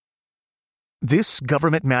This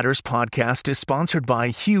Government Matters podcast is sponsored by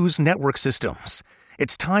Hughes Network Systems.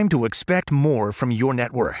 It's time to expect more from your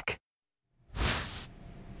network.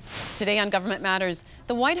 Today on Government Matters,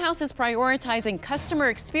 the White House is prioritizing customer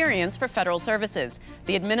experience for federal services.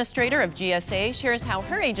 The administrator of GSA shares how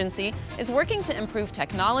her agency is working to improve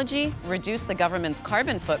technology, reduce the government's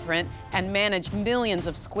carbon footprint, and manage millions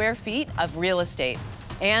of square feet of real estate.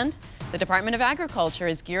 And the Department of Agriculture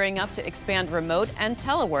is gearing up to expand remote and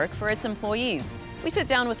telework for its employees. We sit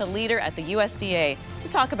down with a leader at the USDA to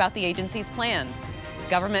talk about the agency's plans.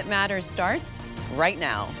 Government Matters starts right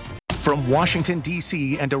now. From Washington,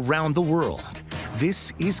 D.C. and around the world,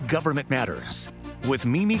 this is Government Matters with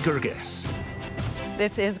Mimi Gerges.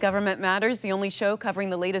 This is Government Matters, the only show covering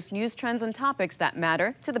the latest news trends and topics that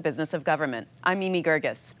matter to the business of government. I'm Mimi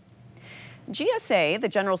Gerges. GSA, the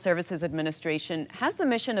General Services Administration, has the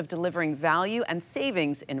mission of delivering value and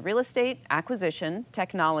savings in real estate, acquisition,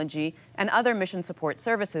 technology, and other mission support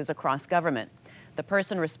services across government. The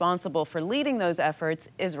person responsible for leading those efforts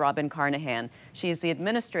is Robin Carnahan. She is the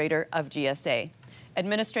administrator of GSA.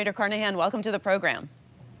 Administrator Carnahan, welcome to the program.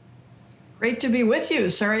 Great to be with you.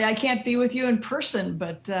 Sorry I can't be with you in person,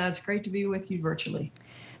 but it's great to be with you virtually.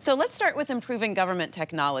 So let's start with improving government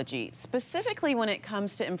technology, specifically when it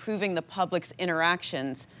comes to improving the public's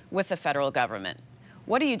interactions with the federal government.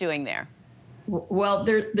 What are you doing there? Well,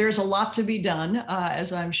 there's a lot to be done,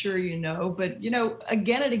 as I'm sure you know. But,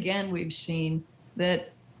 again and again, we've seen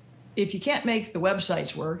that if you can't make the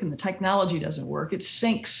websites work and the technology doesn't work, it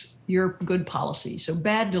sinks your good policy. So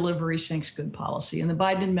bad delivery sinks good policy. And the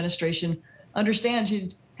Biden administration understands you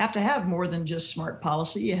have to have more than just smart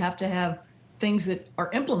policy. You have to have things that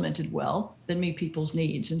are implemented well that meet people's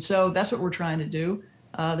needs. And so that's what we're trying to do.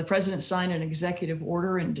 The president signed an executive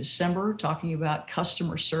order in December talking about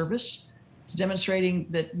customer service. It's demonstrating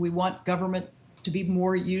that we want government to be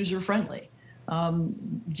more user-friendly.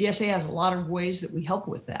 GSA has a lot of ways that we help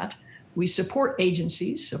with that. We support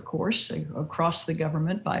agencies, of course, across the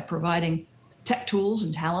government by providing tech tools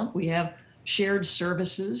and talent. We have shared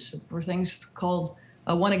services for things called,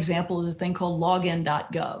 one example is a thing called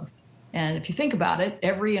login.gov. And if you think about it,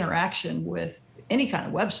 every interaction with any kind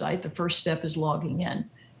of website, the first step is logging in.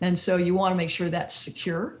 And so you want to make sure that's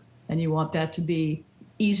secure and you want that to be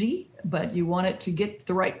easy, but you want it to get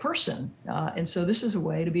the right person. And so this is a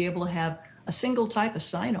way to be able to have a single type of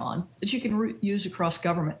sign-on that you can use across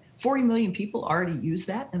government. 40 million people already use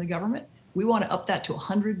that in the government. We want to up that to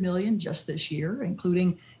 100 million just this year,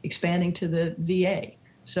 including expanding to the VA.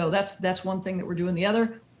 So that's one thing that we're doing. The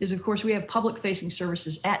other is, of course, we have public-facing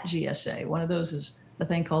services at GSA. One of those is a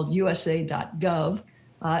thing called USA.gov,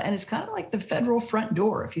 and it's kind of like the federal front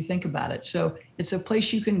door, if you think about it. So it's a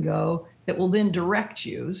place you can go that will then direct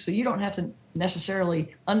you, so you don't have to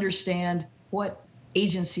necessarily understand what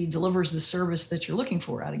agency delivers the service that you're looking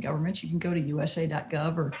for out of government. You can go to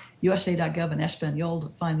USA.gov or USA.gov in Espanol to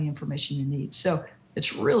find the information you need. So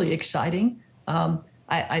it's really exciting.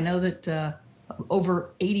 I know that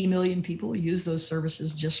over 80 million people use those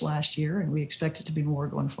services just last year, and we expect it to be more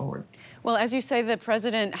going forward. Well, as you say, the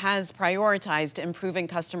president has prioritized improving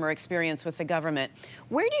customer experience with the government.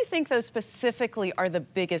 Where do you think those specifically are the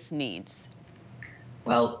biggest needs?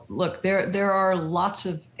 Well, look, there are lots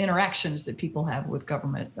of interactions that people have with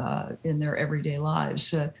government in their everyday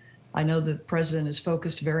lives. I know the president is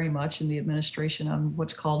focused very much in the administration on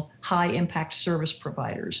what's called high impact service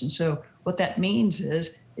providers. And so what that means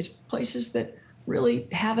is it's places that really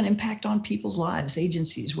have an impact on people's lives,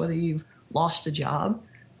 agencies, whether you've lost a job,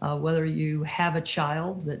 whether you have a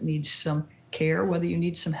child that needs some care, whether you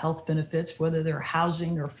need some health benefits, whether they're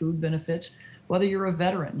housing or food benefits, whether you're a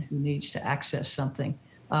veteran who needs to access something,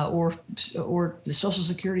 or the Social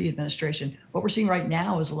Security Administration. What we're seeing right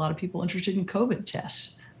now is a lot of people interested in COVID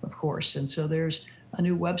tests, of course. And so there's a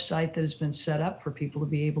new website that has been set up for people to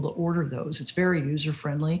be able to order those. It's very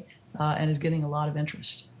user-friendly and is getting a lot of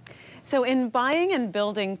interest. So in buying and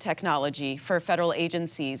building technology for federal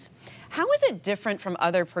agencies, how is it different from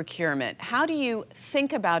other procurement? How do you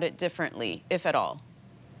think about it differently, if at all?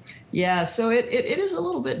 Yeah, so it is a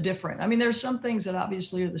little bit different. I mean, there's some things that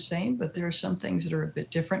obviously are the same, but there are some things that are a bit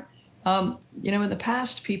different. In the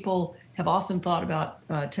past, people have often thought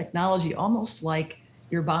about technology almost like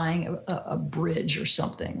you're buying a bridge or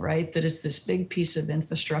something, right? That it's this big piece of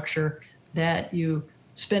infrastructure that you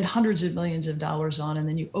spend hundreds of millions of dollars on, and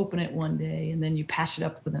then you open it one day, and then you pass it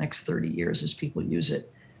up for the next 30 years as people use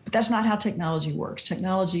it. But that's not how technology works.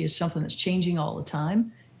 Technology is something that's changing all the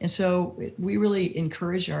time. And so we really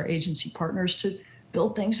encourage our agency partners to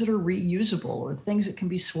build things that are reusable, or things that can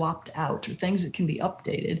be swapped out, or things that can be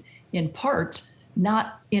updated in part,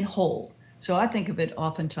 not in whole. So I think of it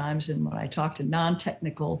oftentimes, and when I talk to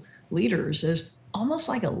non-technical leaders, as almost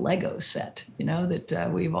like a Lego set, that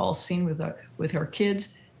we've all seen with our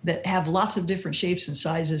kids that have lots of different shapes and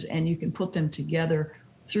sizes, and you can put them together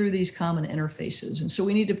through these common interfaces. And so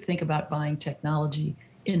we need to think about buying technology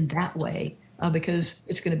in that way because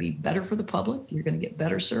it's going to be better for the public, you're going to get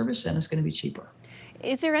better service, and it's going to be cheaper.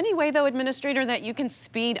 Is there any way, though, Administrator, that you can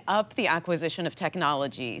speed up the acquisition of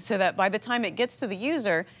technology so that by the time it gets to the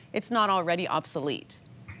user, it's not already obsolete?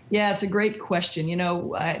 Yeah, it's a great question.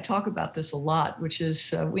 I talk about this a lot, which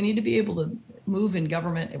is we need to be able to move in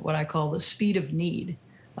government at what I call the speed of need.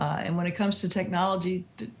 And when it comes to technology,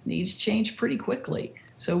 the needs change pretty quickly.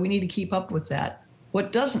 So we need to keep up with that.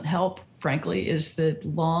 What doesn't help, frankly, is the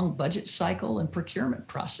long budget cycle and procurement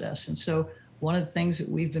process. And so one of the things that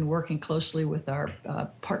we've been working closely with our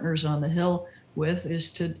partners on the Hill with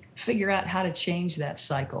is to figure out how to change that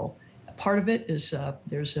cycle. Part of it is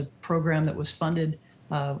there's a program that was funded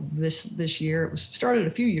this year. It was started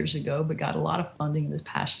a few years ago, but got a lot of funding this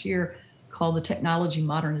past year called the Technology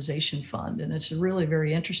Modernization Fund. And it's a really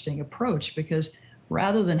very interesting approach because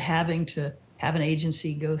rather than having to have an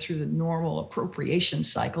agency go through the normal appropriation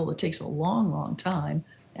cycle that takes a long, long time,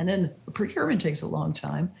 and then the procurement takes a long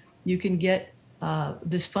time, you can get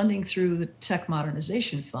this funding through the Tech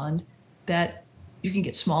Modernization Fund that you can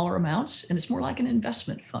get smaller amounts, and it's more like an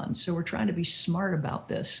investment fund. So we're trying to be smart about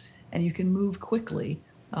this, and you can move quickly.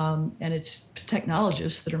 And it's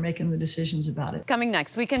technologists that are making the decisions about it. Coming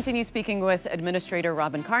next, we continue speaking with Administrator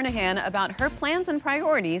Robin Carnahan about her plans and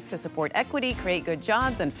priorities to support equity, create good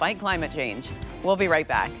jobs, and fight climate change. We'll be right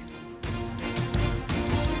back.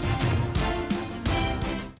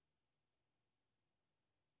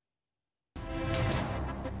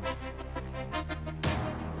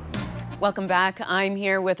 Welcome back. I'm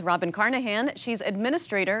here with Robin Carnahan. She's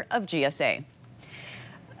Administrator of GSA.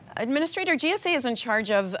 Administrator, GSA is in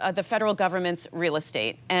charge of the federal government's real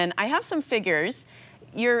estate, and I have some figures.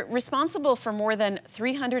 You're responsible for more than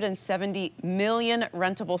 370 million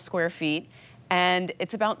rentable square feet, and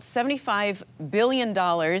it's about $75 billion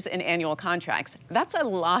in annual contracts. That's a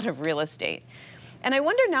lot of real estate. And I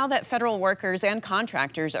wonder now that federal workers and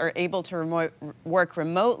contractors are able to work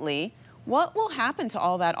remotely, what will happen to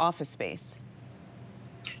all that office space?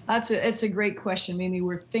 It's a great question, Mimi.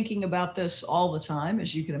 We're thinking about this all the time,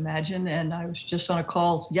 as you can imagine. And I was just on a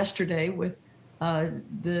call yesterday with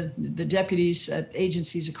the deputies at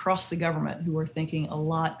agencies across the government who are thinking a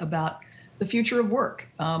lot about the future of work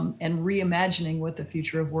and reimagining what the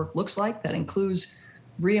future of work looks like. That includes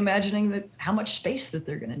reimagining how much space that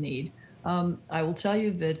they're going to need. I will tell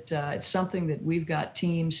you that it's something that we've got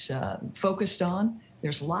teams focused on.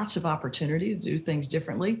 There's lots of opportunity to do things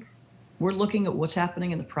differently. We're looking at what's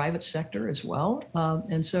happening in the private sector as well.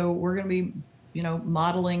 And so we're going to be,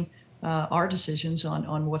 modeling our decisions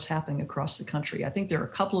on what's happening across the country. I think there are a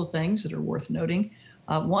couple of things that are worth noting.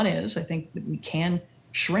 One is I think that we can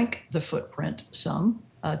shrink the footprint some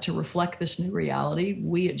to reflect this new reality.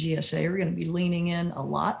 We at GSA are going to be leaning in a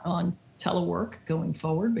lot on telework going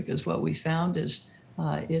forward because what we found is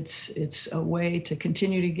it's a way to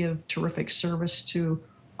continue to give terrific service to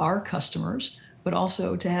our customers, but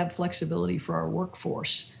also to have flexibility for our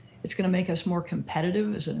workforce. It's going to make us more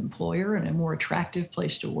competitive as an employer and a more attractive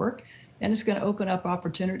place to work. And it's going to open up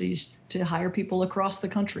opportunities to hire people across the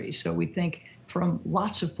country. So we think from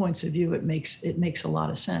lots of points of view, it makes a lot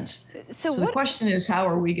of sense. So the question is, how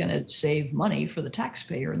are we going to save money for the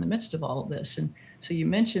taxpayer in the midst of all of this? And so you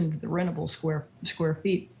mentioned the rentable square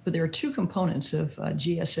feet, but there are two components of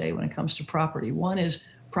GSA when it comes to property. One is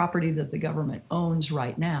property that the government owns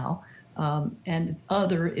right now. And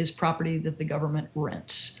other is property that the government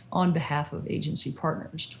rents on behalf of agency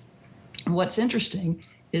partners. And what's interesting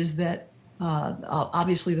is that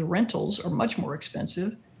obviously the rentals are much more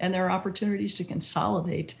expensive, and there are opportunities to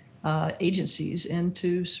consolidate agencies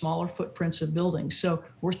into smaller footprints of buildings. So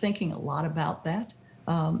we're thinking a lot about that,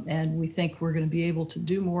 and we think we're going to be able to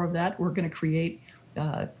do more of that. We're going to create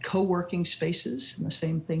co-working spaces, and the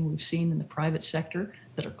same thing we've seen in the private sector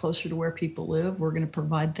that are closer to where people live. We're going to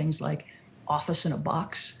provide things like office in a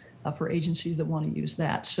box for agencies that want to use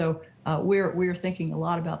that. So we're thinking a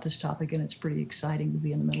lot about this topic, and it's pretty exciting to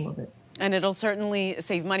be in the middle of it. And it'll certainly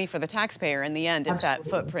save money for the taxpayer in the end if that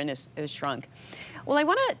footprint is shrunk. Well, I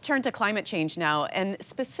want to turn to climate change now, and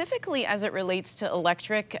specifically as it relates to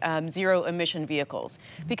electric zero-emission vehicles,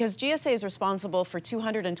 because GSA is responsible for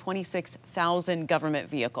 226,000 government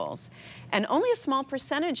vehicles, and only a small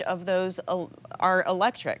percentage of those are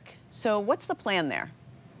electric. So what's the plan there?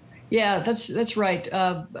 Yeah, that's right.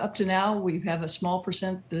 Up to now, we have a small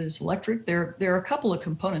percent that is electric. There are a couple of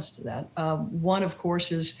components to that. One, of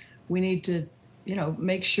course, is we need to,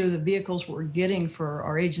 make sure the vehicles we're getting for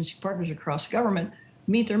our agency partners across government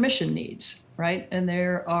meet their mission needs, right? And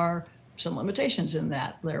there are some limitations in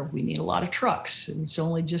that. We need a lot of trucks. It's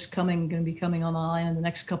only just going to be coming online in the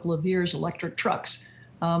next couple of years, electric trucks.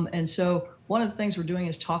 And so one of the things we're doing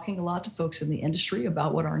is talking a lot to folks in the industry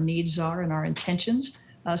about what our needs are and our intentions,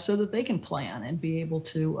 so that they can plan and be able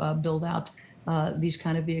to build out these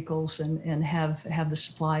kind of vehicles and have the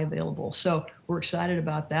supply available. So we're excited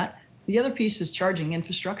about that. The other piece is charging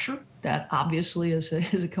infrastructure. That obviously is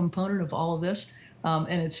a component of all of this.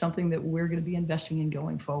 And it's something that we're going to be investing in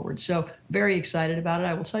going forward. So very excited about it.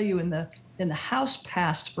 I will tell you, in the House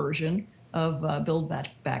passed version of Build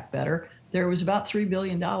Back Better, there was about $3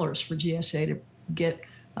 billion for GSA to get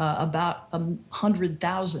about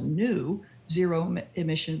 100,000 new zero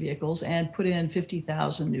emission vehicles and put in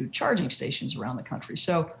 50,000 new charging stations around the country.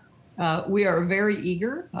 So we are very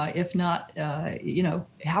eager, if not,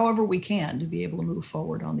 however we can, to be able to move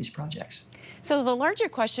forward on these projects. So the larger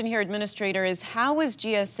question here, Administrator, is how is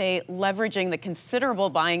GSA leveraging the considerable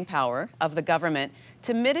buying power of the government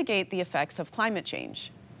to mitigate the effects of climate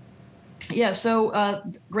change? Yeah, so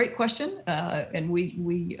great question. And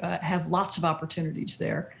we have lots of opportunities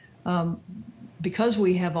there. Because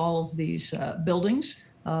we have all of these buildings,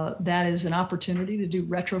 that is an opportunity to do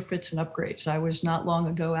retrofits and upgrades. I was not long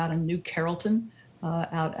ago out in New Carrollton,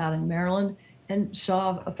 out in Maryland, and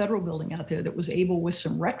saw a federal building out there that was able, with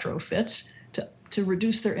some retrofits, to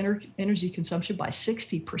reduce their energy consumption by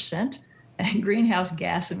 60% and greenhouse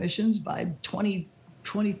gas emissions by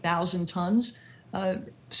 20,000 tons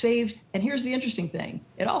saved. And here's the interesting thing.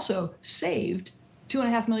 It also saved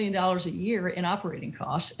 $2.5 million a year in operating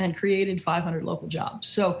costs and created 500 local jobs.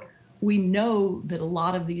 So we know that a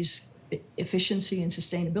lot of these efficiency and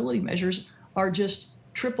sustainability measures are just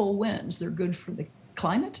triple wins. They're good for the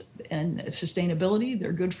climate and sustainability,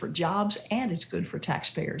 they're good for jobs, and it's good for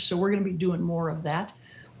taxpayers. So we're going to be doing more of that.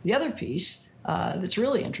 The other piece that's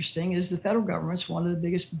really interesting is the federal government's one of the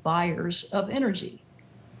biggest buyers of energy.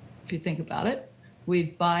 If you think about it, we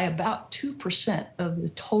buy about 2% of the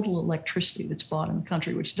total electricity that's bought in the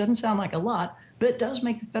country, which doesn't sound like a lot, but it does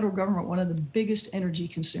make the federal government one of the biggest energy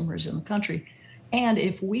consumers in the country. And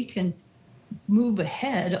if we can move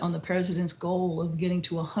ahead on the president's goal of getting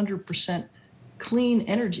to 100% clean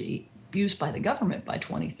energy used by the government by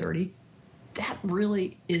 2030, that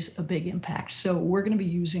really is a big impact. So we're going to be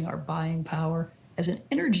using our buying power as an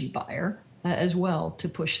energy buyer as well to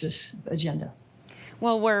push this agenda.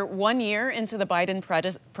 Well, we're 1 year into the Biden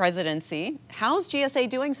presidency. How's GSA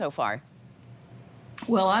doing so far?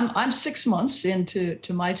 Well, I'm 6 months into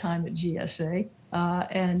my time at GSA,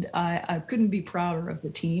 and I couldn't be prouder of the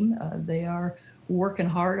team. They are working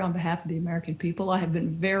hard on behalf of the American people. I have been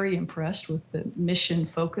very impressed with the mission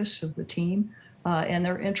focus of the team and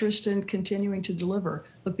their interest in continuing to deliver.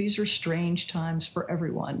 Look, these are strange times for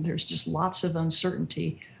everyone. There's just lots of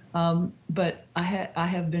uncertainty. But I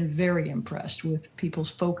have been very impressed with people's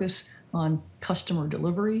focus on customer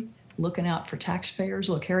delivery, looking out for taxpayers.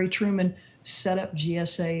 Look, Harry Truman set up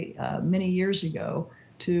GSA many years ago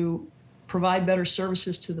to provide better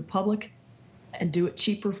services to the public and do it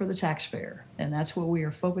cheaper for the taxpayer. And that's what we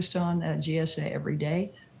are focused on at GSA every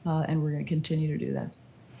day, and we're going to continue to do that.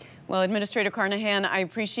 Well, Administrator Carnahan, I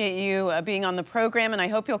appreciate you being on the program, and I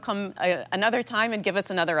hope you'll come another time and give us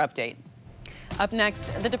another update. Up next,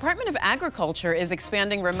 the Department of Agriculture is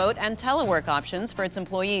expanding remote and telework options for its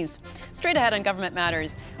employees. Straight ahead on Government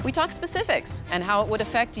Matters, we talk specifics and how it would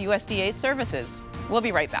affect USDA services. We'll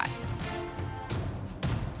be right back.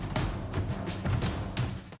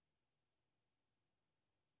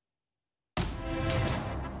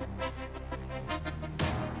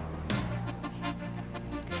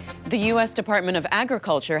 The U.S. Department of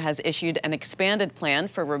Agriculture has issued an expanded plan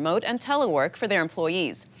for remote and telework for their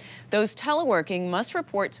employees. Those teleworking must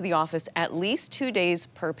report to the office at least 2 days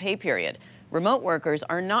per pay period. Remote workers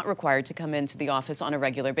are not required to come into the office on a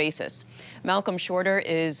regular basis. Malcom Shorter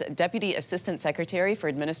is Deputy Assistant Secretary for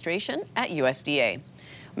Administration at USDA.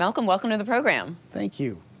 Malcolm, welcome to the program. Thank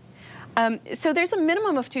you. So there's a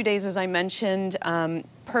minimum of 2 days, as I mentioned,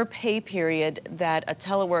 per pay period that a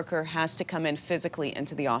teleworker has to come in physically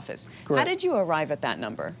into the office. Correct. How did you arrive at that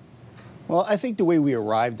number? Well, I think the way we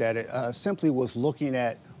arrived at it simply was looking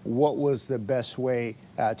at what was the best way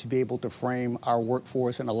to be able to frame our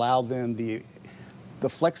workforce and allow them the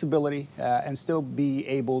flexibility and still be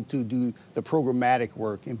able to do the programmatic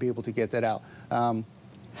work and be able to get that out.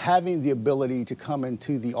 Having the ability to come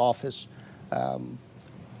into the office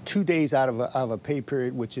 2 days out of a pay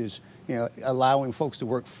period, which is allowing folks to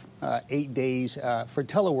work 8 days for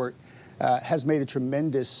telework, has made a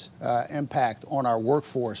tremendous impact on our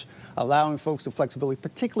workforce, allowing folks the flexibility,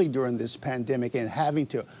 particularly during this pandemic, and having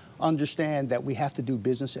to understand that we have to do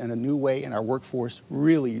business in a new way, and our workforce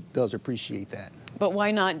really does appreciate that. But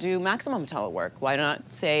why not do maximum telework? Why not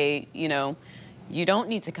say, you know, you don't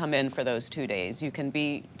need to come in for those 2 days. You can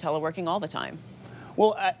be teleworking all the time.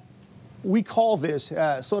 Well, we call this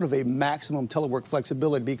sort of a maximum telework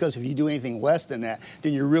flexibility, because if you do anything less than that,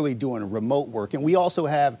 then you're really doing remote work. And we also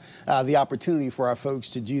have the opportunity for our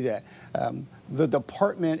folks to do that. The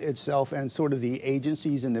department itself and sort of the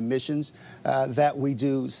agencies and the missions that we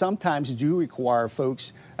do sometimes do require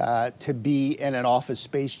folks to be in an office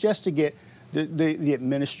space just to get the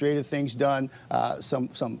administrative things done.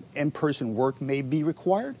 Some in-person work may be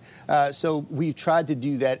required. So we've tried to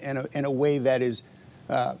do that in a way that is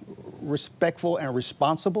respectful and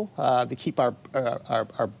responsible to keep our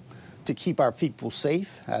people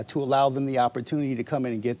safe, to allow them the opportunity to come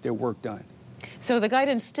in and get their work done. So the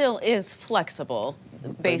guidance still is flexible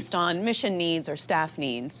based on mission needs or staff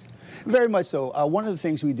needs? Very much so. One of the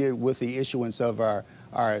things we did with the issuance of our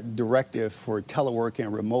directive for telework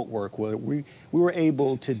and remote work was we were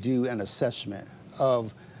able to do an assessment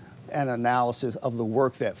of an analysis of the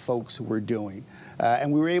work that folks were doing.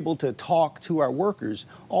 And we were able to talk to our workers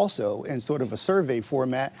also in sort of a survey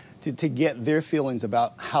format to get their feelings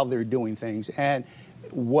about how they're doing things and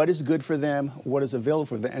what is good for them, what is available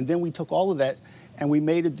for them. And then we took all of that and we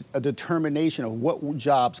made a determination of what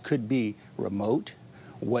jobs could be remote,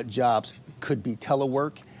 what jobs could be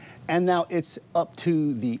telework. And now it's up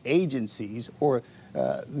to the agencies or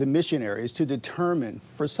the missionaries to determine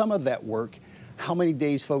for some of that work how many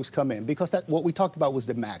days folks come in, because what we talked about was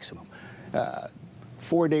the maximum.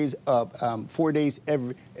 4 days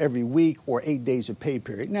every week or 8 days of pay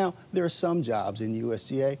period. Now, there are some jobs in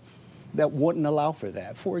USDA that wouldn't allow for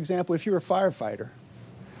that. For example, if you're a firefighter,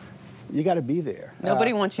 you got to be there.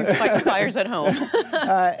 Nobody wants you to fight the fires at home.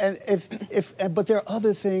 But there are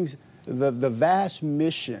other things. The vast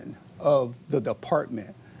mission of the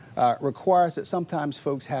department requires that sometimes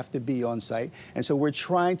folks have to be on site. And so we're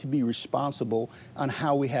trying to be responsible on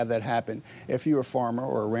how we have that happen. If you're a farmer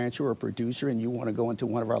or a rancher or a producer and you want to go into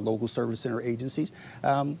one of our local service center agencies,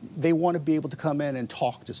 they want to be able to come in and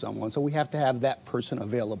talk to someone. So we have to have that person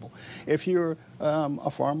available. If you're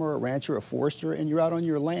a farmer, a rancher, a forester, and you're out on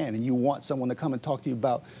your land and you want someone to come and talk to you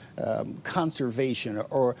about conservation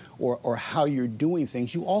or how you're doing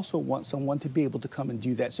things, you also want someone to be able to come and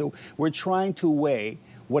do that. So we're trying to weigh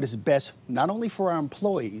what is best not only for our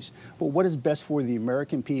employees, but what is best for the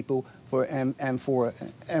American people and for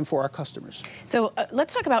our customers. So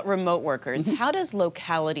let's talk about remote workers. Mm-hmm. How does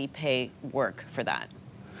locality pay work for that?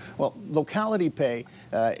 Well, locality pay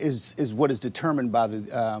is what is determined by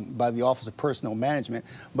the Office of Personnel Management.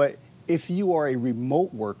 But if you are a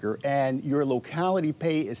remote worker and your locality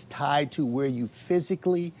pay is tied to where you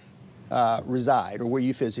physically reside or where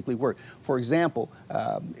you physically work. For example,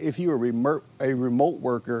 if you're a remote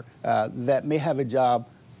worker that may have a job,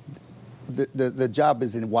 the job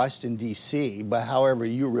is in Washington, D.C., but however,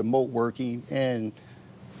 you're remote working in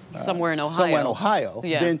somewhere in Ohio,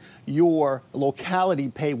 yeah, then your locality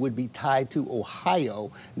pay would be tied to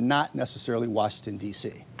Ohio, not necessarily Washington,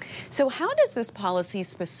 D.C. So how does this policy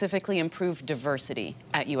specifically improve diversity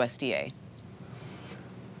at USDA?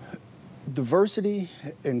 Diversity,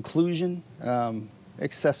 inclusion,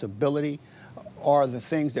 accessibility are the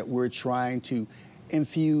things that we're trying to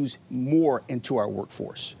infuse more into our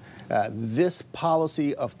workforce. This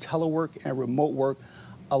policy of telework and remote work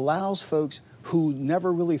allows folks who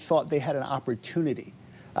never really thought they had an opportunity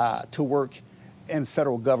to work in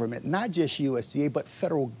federal government, not just USDA, but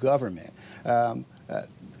federal government, an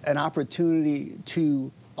opportunity to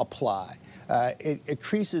apply. It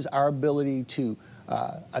increases our ability to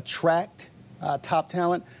attract top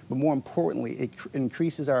talent, but more importantly, it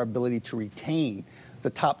increases our ability to retain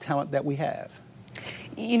the top talent that we have.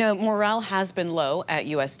 You know, morale has been low at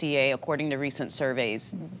USDA, according to recent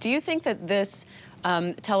surveys. Do you think that this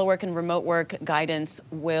telework and remote work guidance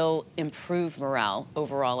will improve morale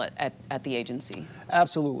overall at the agency?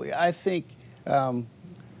 Absolutely. I think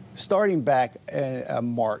starting back in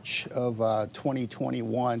March of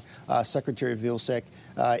 2021, Secretary Vilsack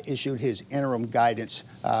issued his interim guidance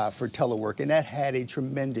for telework, and that had a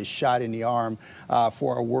tremendous shot in the arm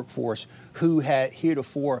for our workforce who had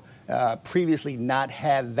heretofore previously not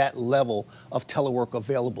had that level of telework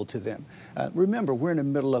available to them. Remember, we're in the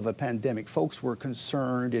middle of a pandemic. Folks were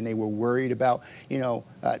concerned and they were worried about,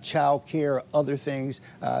 child care, other things,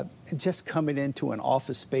 just coming into an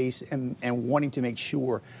office space and wanting to make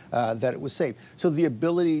sure that it was safe. So the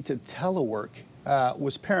ability to telework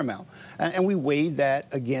was paramount. And we weighed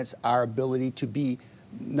that against our ability to be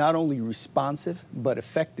not only responsive, but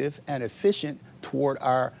effective and efficient toward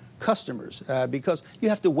our customers, because you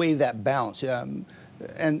have to weigh that balance.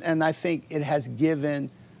 And I think it has given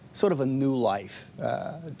sort of a new life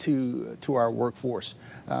to our workforce.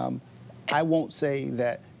 I won't say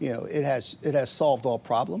that it has solved all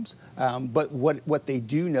problems, but what they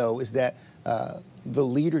do know is that the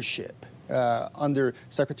leadership under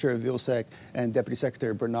Secretary Vilsack and Deputy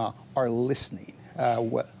Secretary Bernal are listening.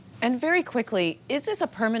 And very quickly, is this a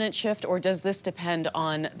permanent shift, or does this depend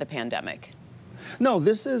on the pandemic? No,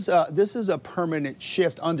 this is a permanent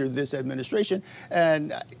shift under this administration,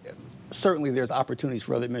 and certainly there's opportunities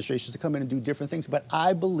for other administrations to come in and do different things. But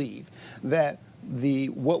I believe that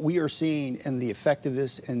what we are seeing in the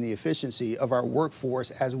effectiveness and the efficiency of our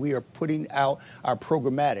workforce as we are putting out our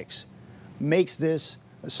programmatics makes this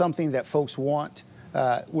something that folks would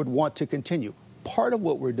want to continue. Part of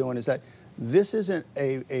what we're doing is that this isn't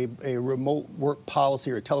a remote work policy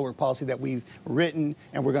or a telework policy that we've written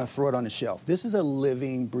and we're going to throw it on the shelf. This is a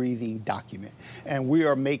living, breathing document. And we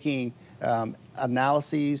are making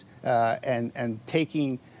analyses and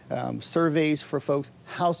taking surveys for folks.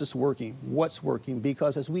 How's this working? What's working?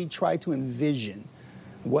 Because as we try to envision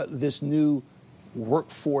what this new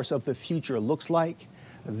workforce of the future looks like,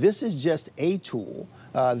 this is just a tool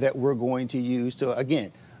that we're going to use to,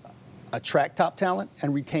 again, attract top talent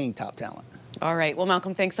and retain top talent. All right. Well,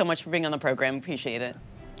 Malcom, thanks so much for being on the program. Appreciate it.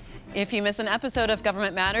 If you miss an episode of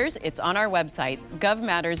Government Matters, it's on our website,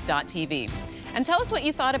 govmatters.tv. And tell us what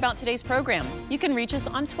you thought about today's program. You can reach us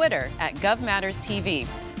on Twitter at GovMattersTV.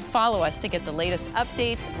 Follow us to get the latest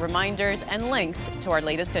updates, reminders, and links to our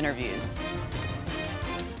latest interviews.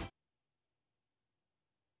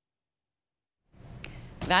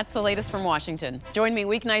 That's the latest from Washington. Join me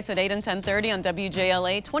weeknights at 8 and 10:30 on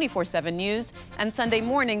WJLA 24/7 News and Sunday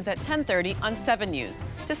mornings at 10:30 on 7 News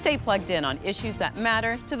to stay plugged in on issues that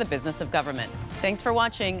matter to the business of government. Thanks for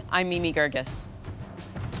watching. I'm Mimi Gerges.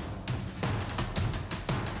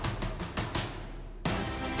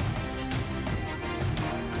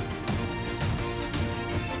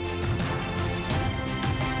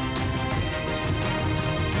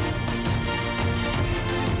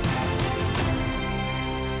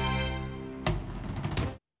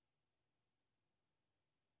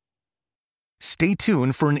 Stay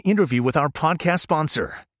tuned for an interview with our podcast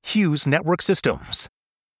sponsor, Hughes Network Systems.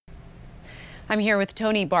 I'm here with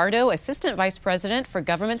Tony Bardo, Assistant Vice President for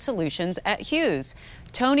Government Solutions at Hughes.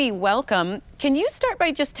 Tony, welcome. Can you start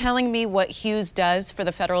by just telling me what Hughes does for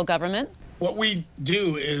the federal government? What we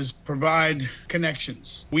do is provide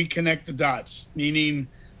connections. We connect the dots, meaning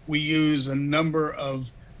we use a number of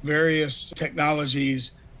various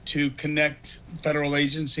technologies to connect federal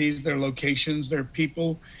agencies, their locations, their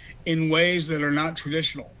people, in ways that are not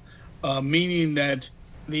traditional, meaning that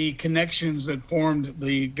the connections that formed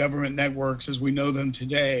the government networks as we know them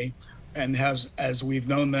today and as we've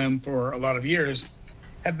known them for a lot of years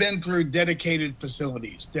have been through dedicated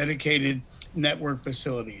facilities, dedicated network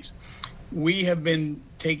facilities. We have been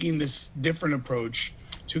taking this different approach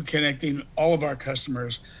to connecting all of our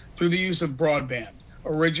customers through the use of broadband,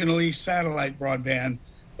 originally satellite broadband,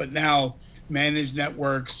 but now managed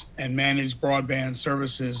networks and managed broadband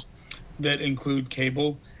services that include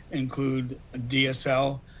cable, include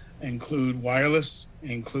DSL, include wireless,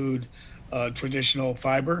 include traditional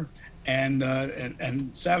fiber, and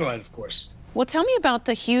satellite, of course. Well, tell me about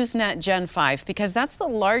the HughesNet Gen 5, because that's the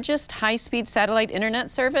largest high-speed satellite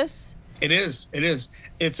internet service. It is.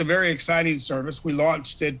 It's a very exciting service. We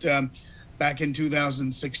launched it back in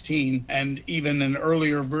 2016, and even an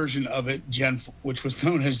earlier version of it, which was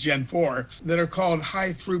known as Gen 4, that are called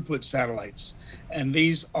high-throughput satellites. And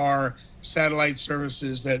these are satellite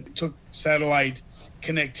services that took satellite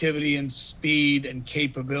connectivity and speed and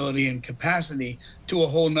capability and capacity to a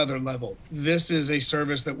whole nother level. This is a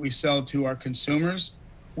service that we sell to our consumers.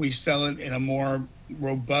 We sell it in a more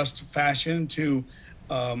robust fashion to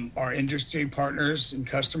our industry partners and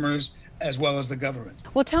customers, as well as the government.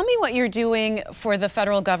 Well, tell me what you're doing for the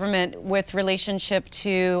federal government with relationship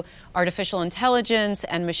to artificial intelligence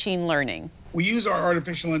and machine learning. We use our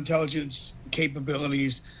artificial intelligence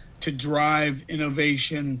capabilities to drive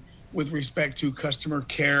innovation with respect to customer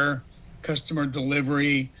care, customer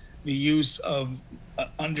delivery, the use of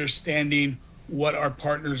understanding what our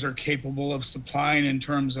partners are capable of supplying in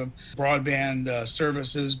terms of broadband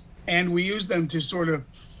services. And we use them to sort of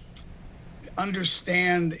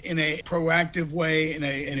understand in a proactive way, in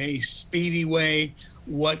a speedy way,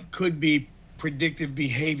 what could be predictive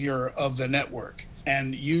behavior of the network.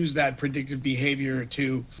 and use that predictive behavior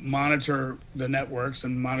to monitor the networks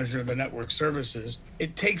and monitor the network services.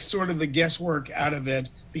 It takes sort of the guesswork out of it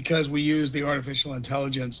because we use the artificial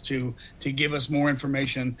intelligence to give us more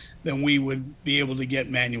information than we would be able to get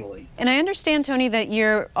manually. And I understand, Tony, that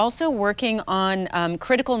you're also working on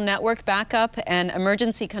critical network backup and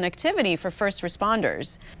emergency connectivity for first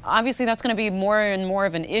responders. Obviously, that's going to be more and more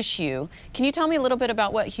of an issue. Can you tell me a little bit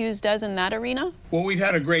about what Hughes does in that arena? Well, we've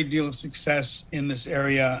had a great deal of success in this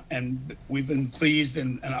area, and we've been pleased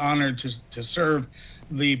and honored to serve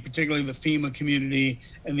particularly the FEMA community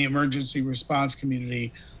and the emergency response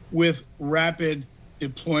community with rapid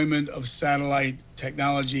deployment of satellite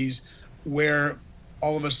technologies where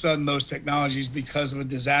all of a sudden those technologies, because of a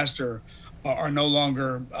disaster, are no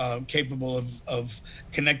longer capable of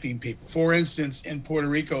connecting people. For instance, in Puerto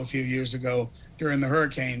Rico a few years ago during the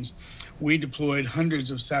hurricanes, we deployed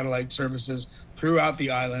hundreds of satellite services throughout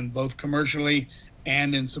the island, both commercially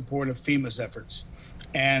and in support of FEMA's efforts.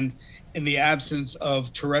 And in the absence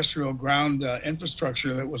of terrestrial ground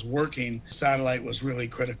infrastructure that was working, satellite was really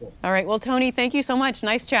critical. All right. Well, Tony, thank you so much.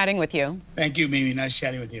 Nice chatting with you. Thank you, Mimi. Nice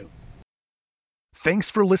chatting with you.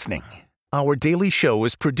 Thanks for listening. Our daily show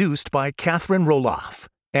is produced by Catherine Roloff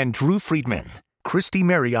and Drew Friedman. Christy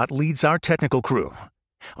Marriott leads our technical crew.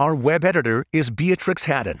 Our web editor is Beatrix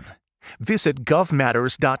Haddon. Visit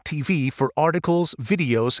govmatters.tv for articles,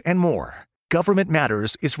 videos, and more. Government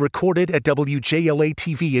Matters is recorded at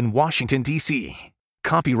WJLA-TV in Washington, D.C.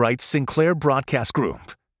 Copyright Sinclair Broadcast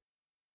Group.